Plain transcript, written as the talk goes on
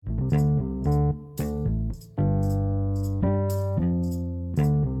And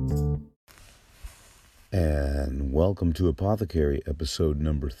welcome to Apothecary, episode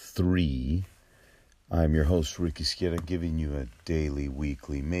number 3. I'm your host, Ricky Schietta, giving you a daily,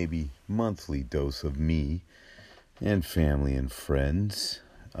 weekly, maybe monthly dose of me and family and friends.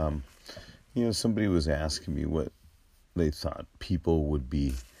 Somebody was asking me what they thought people would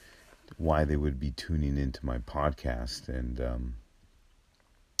be, why they would be tuning into my podcast. And,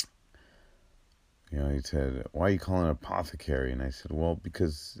 he said, why are you calling it Apothecary? And I said, well,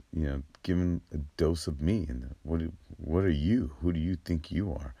 because, given a dose of me. And what are you? Who do you think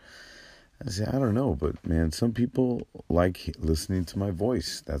you are? I said, I don't know, but man, some people like listening to my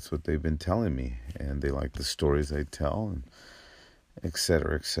voice. That's what they've been telling me. And they like the stories I tell, and et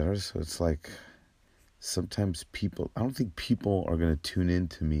cetera, et cetera. So it's like, sometimes I don't think people are going to tune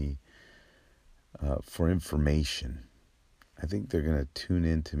into me for information. I think they're going to tune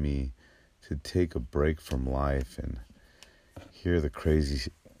into me to take a break from life and hear the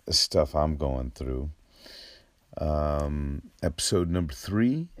crazy stuff I'm going through. Episode number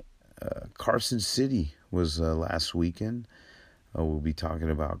 3, Carson City was last weekend. We'll be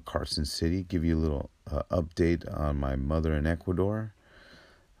talking about Carson City, give you a little update on my mother in Ecuador.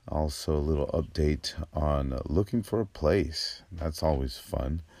 Also a little update on looking for a place. That's always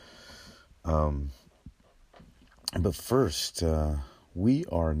fun. But first, we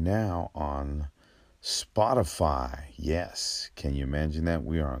are now on Spotify. Yes. Can you imagine that?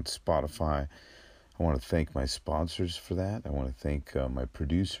 We are on Spotify. I want to thank my sponsors for that. I want to thank my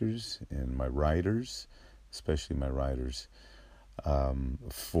producers and my writers, especially my writers,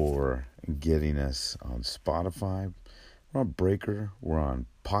 for getting us on Spotify. We're on Breaker. We're on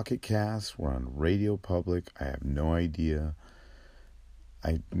Pocket Cast. We're on Radio Public. I have no idea.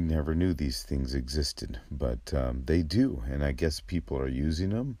 I never knew these things existed, but they do, and I guess people are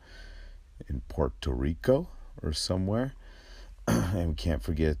using them in Puerto Rico or somewhere. And we can't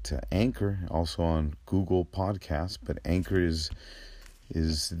forget Anchor, also on Google Podcasts, but Anchor is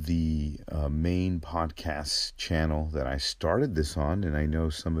the main podcast channel that I started this on, and I know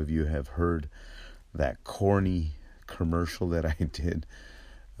some of you have heard that corny commercial that I did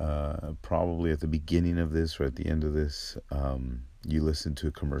probably at the beginning of this or at the end of this. You listened to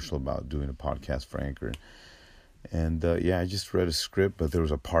a commercial about doing a podcast for Anchor. And, I just read a script, but there was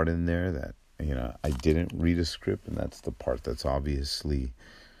a part in there that, I didn't read a script, and that's the part that's obviously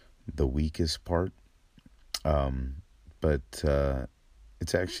the weakest part. But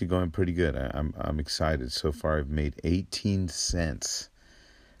it's actually going pretty good. I'm excited. So far, I've made 18 cents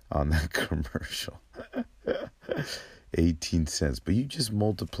on that commercial. 18 cents. But you just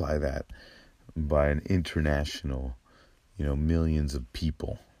multiply that by an international, millions of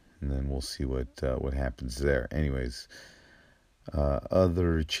people, and then we'll see what happens there. Anyways,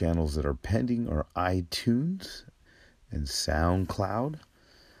 other channels that are pending are iTunes and SoundCloud.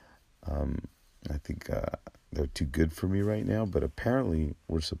 I think they're too good for me right now, but apparently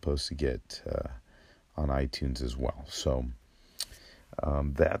we're supposed to get on iTunes as well. So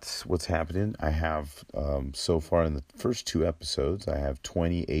that's what's happening. I have so far in the first 2 episodes, I have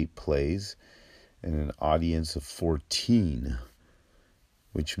 28 plays and an audience of 14,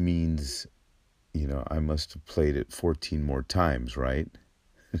 which means, I must have played it 14 more times, right?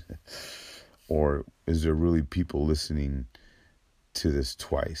 Or is there really people listening to this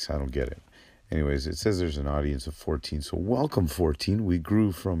twice? I don't get it. Anyways, it says there's an audience of 14, so welcome 14. We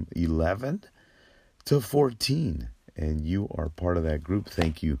grew from 11 to 14, and you are part of that group.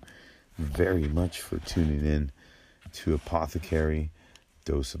 Thank you very much for tuning in to Apothecary,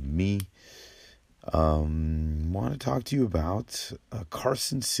 Dose of Me. Want to talk to you about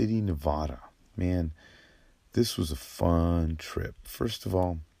Carson City, Nevada. Man, this was a fun trip. First of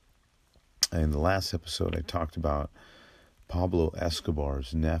all, in the last episode, I talked about Pablo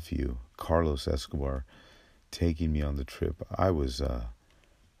Escobar's nephew, Carlos Escobar, taking me on the trip. I was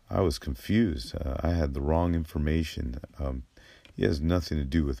confused. I had the wrong information. He has nothing to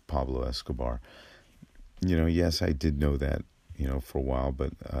do with Pablo Escobar. Yes, I did know that, for a while,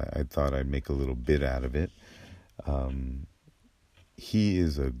 but I thought I'd make a little bit out of it. He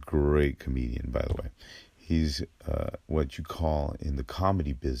is a great comedian, by the way. He's what you call in the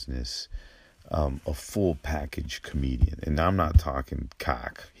comedy business a full package comedian. And I'm not talking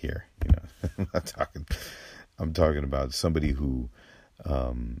cock here, I'm talking about somebody who,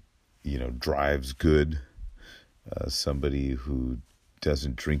 drives good, somebody who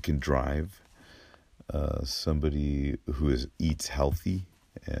doesn't drink and drive, somebody who eats healthy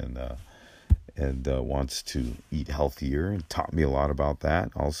and wants to eat healthier, and taught me a lot about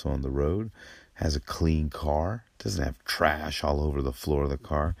that. Also on the road, has a clean car, doesn't have trash all over the floor of the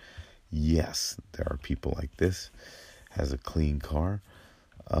car. Yes, there are people like this. Has a clean car.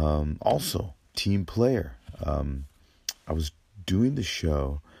 Also, team player. I was doing the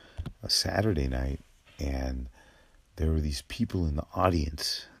show a Saturday night, and there were these people in the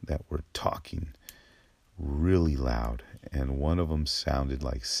audience that were talking really loud, and one of them sounded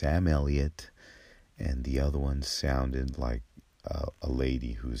like Sam Elliott, and the other one sounded like a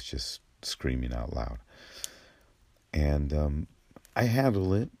lady who's just screaming out loud. And I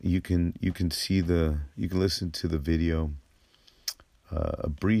handle it. You can listen to the video, a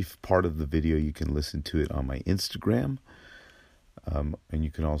brief part of the video. You can listen to it on my Instagram, and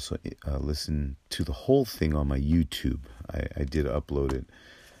you can also listen to the whole thing on my YouTube. I did upload it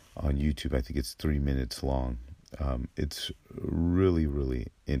on YouTube. I think it's 3 minutes long. It's really, really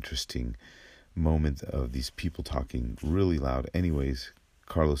interesting moment of these people talking really loud. Anyways,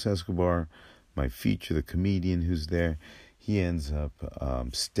 Carlos Escobar, my feature, the comedian who's there, he ends up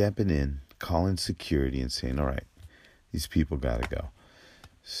stepping in, calling security and saying, all right, these people got to go.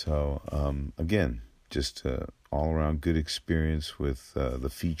 So, again, just all around good experience with the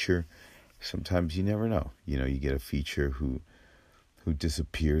feature. Sometimes you never know. You know, you get a feature who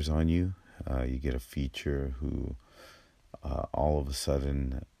disappears on you. You get a feature who all of a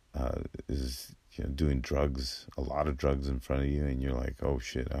sudden is doing drugs, a lot of drugs in front of you, and you're like, oh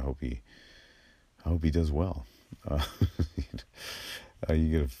shit, I hope he does well. You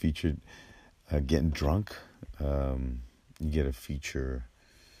get a feature getting drunk. You get a feature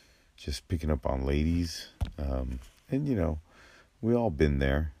just picking up on ladies, and we all been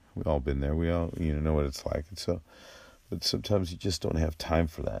there. We all know what it's like. And so, but sometimes you just don't have time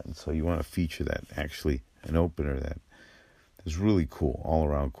for that, and so you want a feature that actually an opener that is really cool, all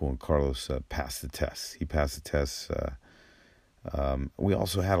around cool. And Carlos passed the test. He passed the test. We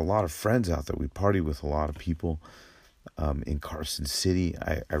also had a lot of friends out there. We partied with a lot of people. In Carson City,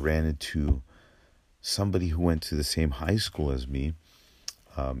 I ran into somebody who went to the same high school as me,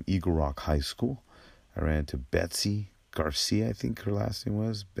 Eagle Rock High School. I ran into Betsy Garcia, I think her last name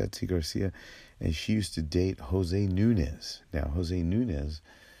was, Betsy Garcia, and she used to date Jose Nunez. Now, Jose Nunez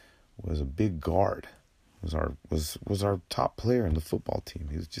was a big guard. Was our top player in the football team.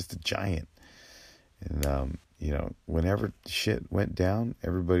 He was just a giant. And, whenever shit went down,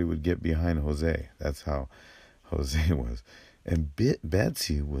 everybody would get behind Jose. That's how Jose was. And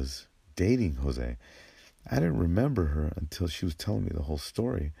Betsy was dating Jose. I didn't remember her until she was telling me the whole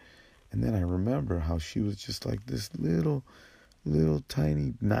story. And then I remember how she was just like this little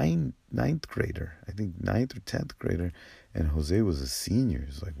tiny ninth grader. I think 9th or 10th grader. And Jose was a senior.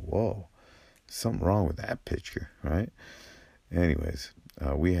 It's like, whoa. Something wrong with that picture, right? Anyways,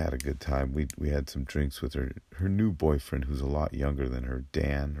 we had a good time. We had some drinks with her new boyfriend, who's a lot younger than her,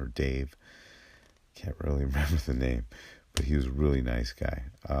 Dan or Dave. Can't really remember the name, but he was a really nice guy.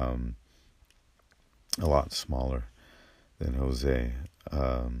 A lot smaller than Jose.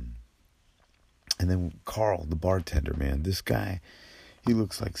 And then Carl, the bartender, man. This guy, he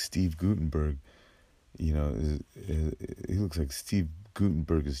looks like Steve Guttenberg. He looks like Steve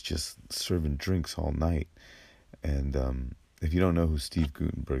Guttenberg is just serving drinks all night. And if you don't know who Steve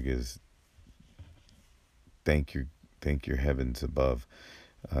Guttenberg is, thank your heavens above.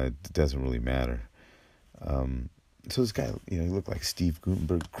 It doesn't really matter. So this guy, he looked like Steve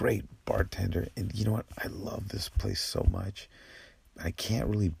Guttenberg, great bartender. And you know what? I love this place so much. I can't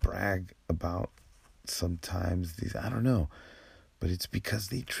really brag about sometimes these, I don't know. But it's because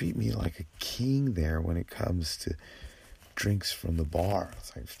they treat me like a king there when it comes to drinks from the bar.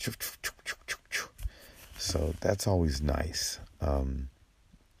 It's like, so that's always nice.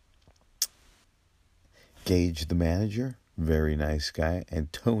 Gage, the manager, very nice guy.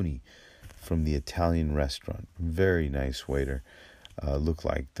 And Tony from the Italian restaurant, very nice waiter. Looked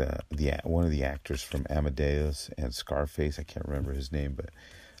like one of the actors from Amadeus and Scarface. I can't remember his name, but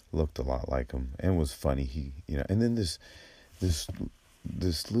looked a lot like him and was funny. He, and then this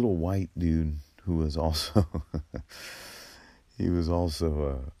little white dude who was also he was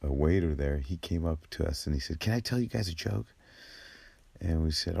also a waiter there. He came up to us and he said, "Can I tell you guys a joke?" And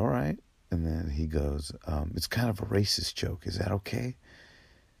we said, "All right." And then he goes, "It's kind of a racist joke. Is that okay?"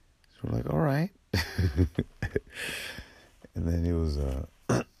 So we're like, "All right." And then it was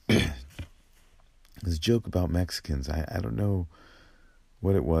this joke about Mexicans. I don't know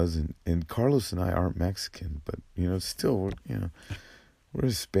what it was, and Carlos and I aren't Mexican, but still we're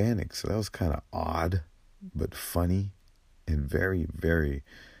Hispanic, so that was kind of odd, but funny, and very, very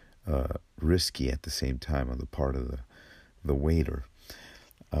risky at the same time on the part of the waiter.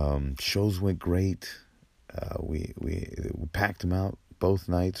 Shows went great. We packed them out both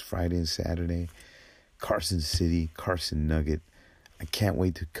nights, Friday and Saturday. Carson City, Carson Nugget. I can't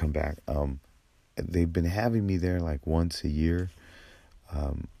wait to come back. They've been having me there like once a year.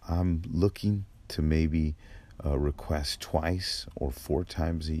 I'm looking to maybe request twice or 4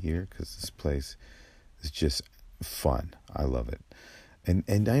 times a year because this place is just fun. I love it.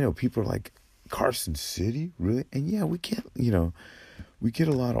 And I know people are like, Carson City? Really? And yeah, we can't, we get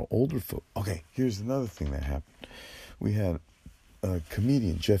a lot of older folk. Okay, here's another thing that happened. We had a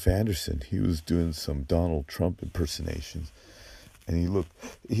comedian, Jeff Anderson. He was doing some Donald Trump impersonations. And he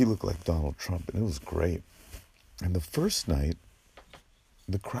looked like Donald Trump, and it was great. And the first night,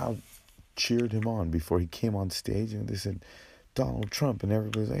 the crowd cheered him on before he came on stage, and they said, Donald Trump, and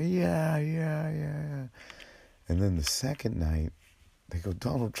everybody's like, yeah. And then the second night, they go,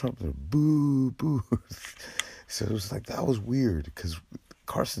 Donald Trump, they're boo. So it was like, that was weird, because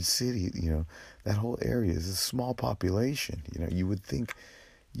Carson City, that whole area is a small population. You would think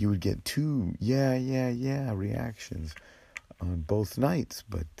you would get 2 yeah reactions on both nights,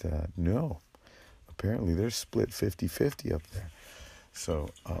 but no. Apparently they're split 50-50 up there. So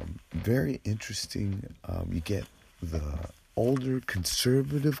very interesting. You get the older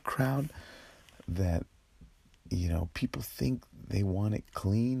conservative crowd that, people think they want it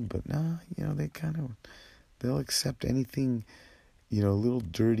clean, but nah, they'll accept anything, a little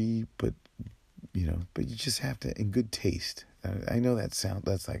dirty, but you just have to, in good taste. I know that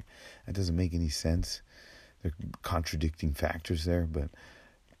doesn't make any sense. There are contradicting factors there, but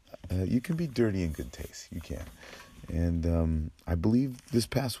you can be dirty in good taste. You can. And I believe this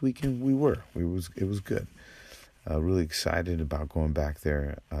past weekend we were. It was good. Really excited about going back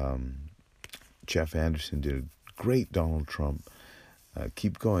there. Jeff Anderson did a great Donald Trump.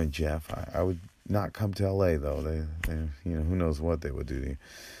 Keep going, Jeff. I would not come to L.A. though. They who knows what they would do to you.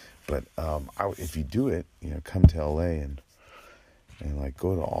 But if you do it, come to L.A. and like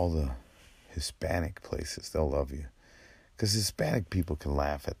go to all the Hispanic places. They'll love you, because Hispanic people can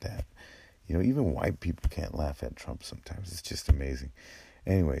laugh at that. Even white people can't laugh at Trump sometimes. It's just amazing.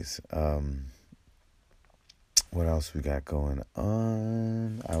 Anyways, what else we got going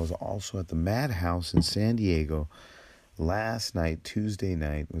on? I was also at the Madhouse in San Diego last night, Tuesday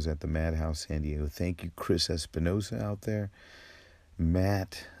night. Was at the Madhouse San Diego. Thank you, Chris Espinosa out there.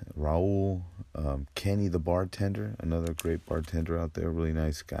 Matt, Raul, Kenny the bartender, another great bartender out there, really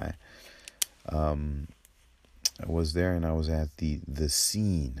nice guy. I was there, and I was at the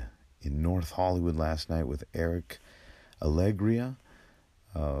Scene in North Hollywood last night with Eric Allegria,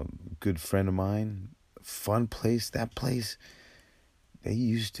 good friend of mine. Fun place. That place, they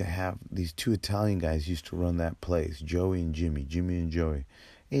used to have, these 2 Italian guys used to run that place, Jimmy and Joey.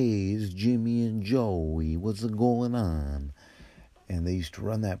 Hey, it's Jimmy and Joey, what's going on? And they used to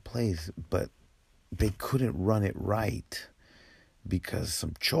run that place, but they couldn't run it right because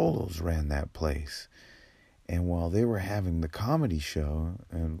some cholos ran that place. And while they were having the comedy show,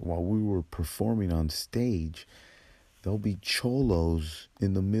 and while we were performing on stage, there'll be cholos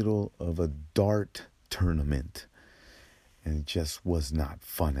in the middle of a dart tournament. And it just was not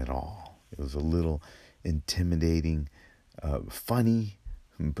fun at all. It was a little intimidating, funny,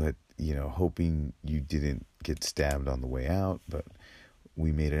 but, hoping you didn't get stabbed on the way out. But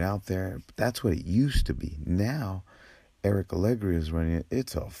we made it out there. But that's what it used to be. Now, Eric Allegri is running it.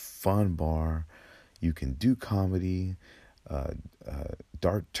 It's a fun bar. You can do comedy.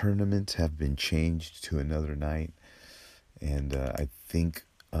 Dart tournaments have been changed to another night. And I think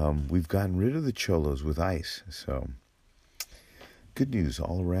we've gotten rid of the cholos with ice. So good news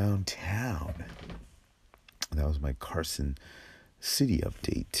all around town. That was my Carson City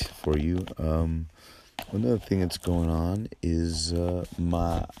update for you. Another thing that's going on is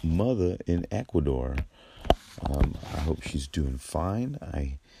my mother in Ecuador. I hope she's doing fine.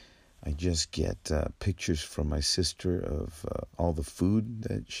 I just get pictures from my sister of all the food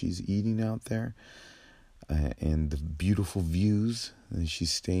that she's eating out there and the beautiful views that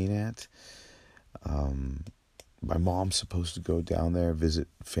she's staying at. My mom's supposed to go down there, visit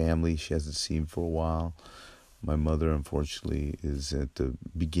family she hasn't seen for a while. My mother, unfortunately, is at the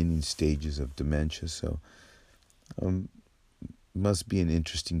beginning stages of dementia, so must be an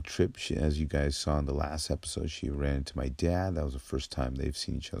interesting trip. As you guys saw in the last episode, she ran into my dad. That was the first time they've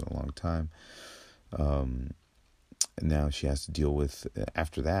seen each other in a long time. And now she has to deal with,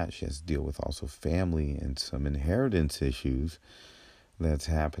 after that, she has to deal with also family and some inheritance issues that's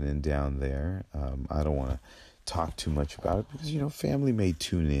happening down there. I don't want to talk too much about it because, family may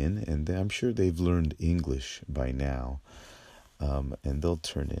tune in, and I'm sure they've learned English by now. And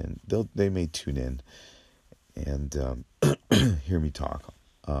they'll they may tune in and hear me talk.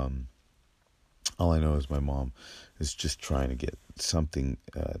 All I know is my mom is just trying to get something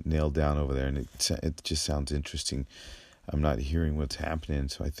nailed down over there, and it just sounds interesting. I'm not hearing what's happening,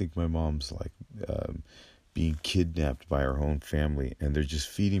 so I think my mom's like being kidnapped by her own family, and they're just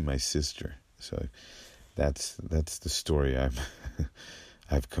feeding my sister. So that's the story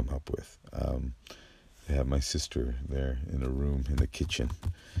I've come up with. They have my sister there in a room in the kitchen,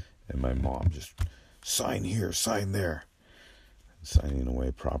 and my mom just sign here, sign there, signing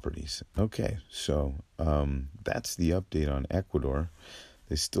away properties. Okay, so that's the update on Ecuador.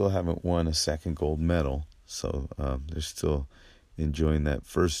 They still haven't won a second gold medal, so they're still enjoying that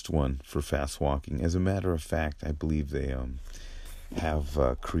first one for fast walking. As a matter of fact, I believe they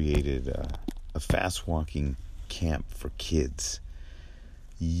have created a fast walking camp for kids.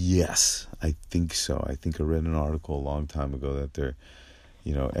 Yes, I think so. I think I read an article a long time ago that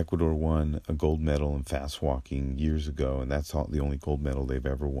Ecuador won a gold medal in fast walking years ago, and that's the only gold medal they've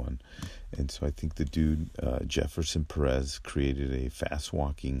ever won. And so I think the dude, Jefferson Perez, created a fast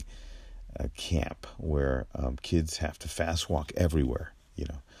walking camp where kids have to fast walk everywhere,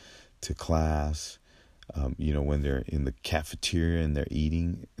 to class, when they're in the cafeteria and they're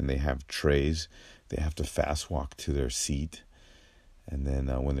eating and they have trays, they have to fast walk to their seat. And then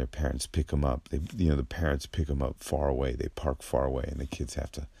when their parents pick them up, the parents pick them up far away. They park far away, and the kids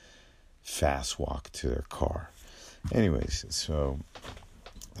have to fast walk to their car. Anyways, so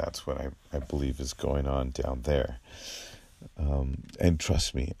that's what I believe is going on down there. And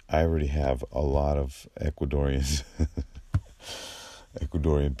trust me, I already have a lot of Ecuadorian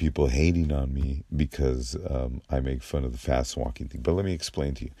people hating on me because I make fun of the fast walking thing. But let me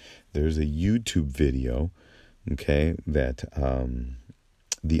explain to you. There's a YouTube video, okay, that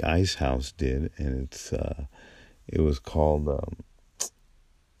the Ice House did, and it was called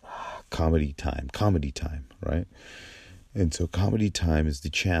Comedy Time, right? And so Comedy Time is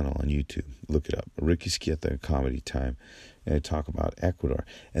the channel on YouTube. Look it up, Ricky Schietta Comedy Time, and I talk about Ecuador.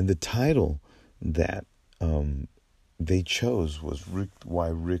 And the title that they chose was why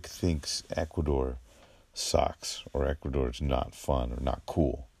Rick thinks Ecuador sucks, or Ecuador is not fun or not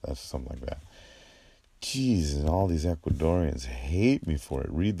cool. That's something like that. Jeez, and all these Ecuadorians hate me for it.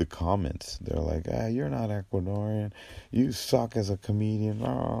 Read the comments. They're like, you're not Ecuadorian. You suck as a comedian.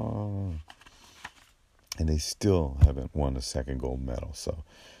 Oh. And they still haven't won a second gold medal. So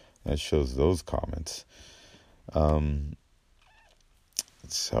that shows those comments.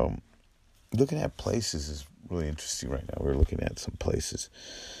 So looking at places is really interesting right now. We're looking at some places.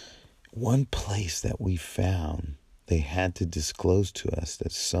 One place that we found, they had to disclose to us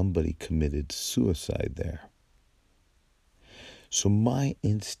that somebody committed suicide there. So my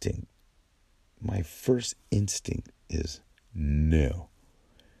first instinct is no.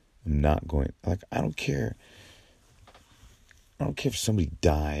 I'm not going, I don't care if somebody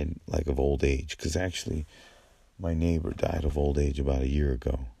died of old age, because actually my neighbor died of old age about a year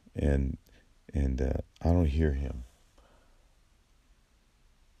ago, and I don't hear him.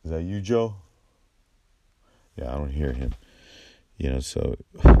 Is that you, Joe? Yeah, I don't hear him.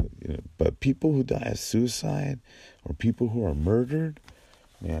 But people who die of suicide or people who are murdered,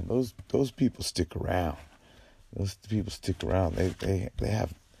 man, those people stick around. Those people stick around. They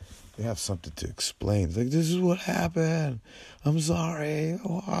have something to explain. It's like, this is what happened. I'm sorry.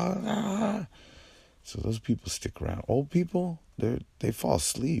 So those people stick around. Old people, they fall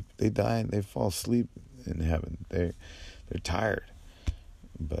asleep. They die and they fall asleep in heaven. They're tired.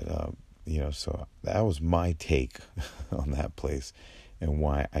 But so that was my take on that place and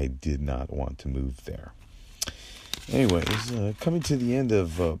why I did not want to move there. Anyways, coming to the end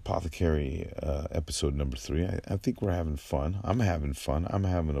of Apothecary episode number 3, I think we're having fun. I'm having fun. I'm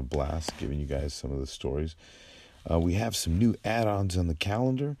having a blast giving you guys some of the stories. We have some new add-ons on the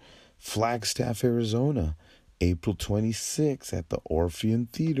calendar. Flagstaff, Arizona, April 26th at the Orpheum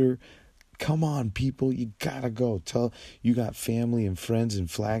Theater. Come on, people, you gotta go. Tell you got family and friends in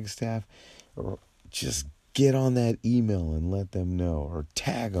Flagstaff, or just get on that email and let them know, or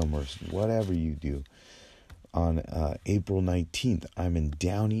tag them, or whatever you do. On April 19th, I'm in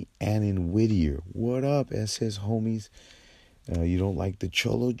Downey and in Whittier. What up, SS homies? You don't like the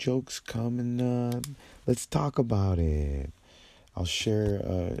Cholo jokes? Come and let's talk about it. I'll share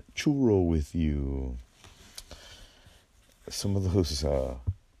a churro with you. Some of those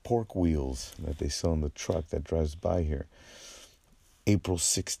pork wheels that they sell in the truck that drives by here. April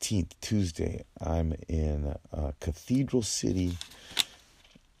 16th, Tuesday, I'm in Cathedral City,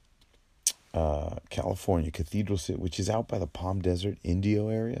 California. Cathedral City, which is out by the Palm Desert, Indio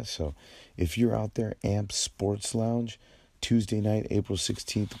area. So if you're out there, Amp Sports Lounge, Tuesday night, April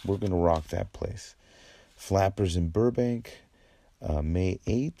 16th, we're going to rock that place. Flappers in Burbank, May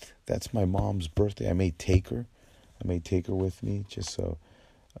 8th. That's my mom's birthday. I may take her with me just so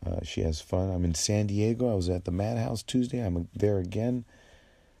she has fun. I'm in San Diego. I was at the Madhouse Tuesday. I'm there again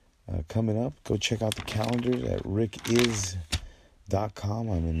coming up. Go check out the calendars at rickis.com.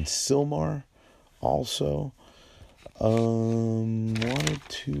 I'm in Sylmar also. Wanted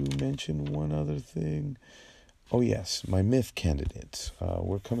to mention one other thing. Oh yes, my myth candidates.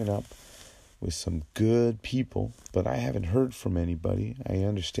 We're coming up with some good people, but I haven't heard from anybody. I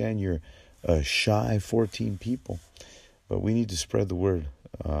understand you're a shy 14 people, but we need to spread the word,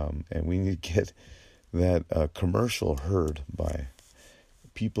 and we need to get that commercial heard by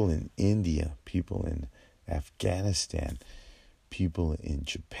people in India, people in Afghanistan, people in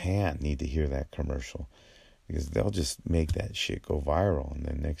Japan need to hear that commercial, because they'll just make that shit go viral, and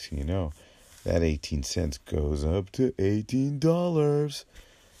then next thing you know, that 18 cents goes up to $18.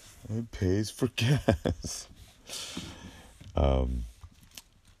 It pays for gas.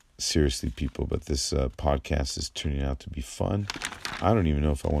 Seriously, people, but this podcast is turning out to be fun. I don't even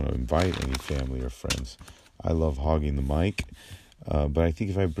know if I want to invite any family or friends. I love hogging the mic, but I think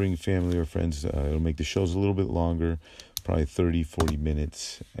if I bring family or friends, it'll make the shows a little bit longer, probably 30, 40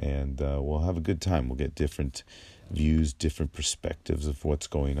 minutes, and we'll have a good time. We'll get different views, different perspectives of what's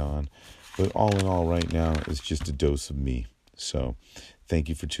going on. But all in all, right now, it's just a dose of me. So thank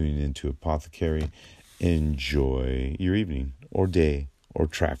you for tuning in to Apothecary. Enjoy your evening or day or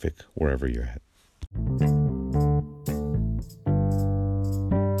traffic, wherever you're at.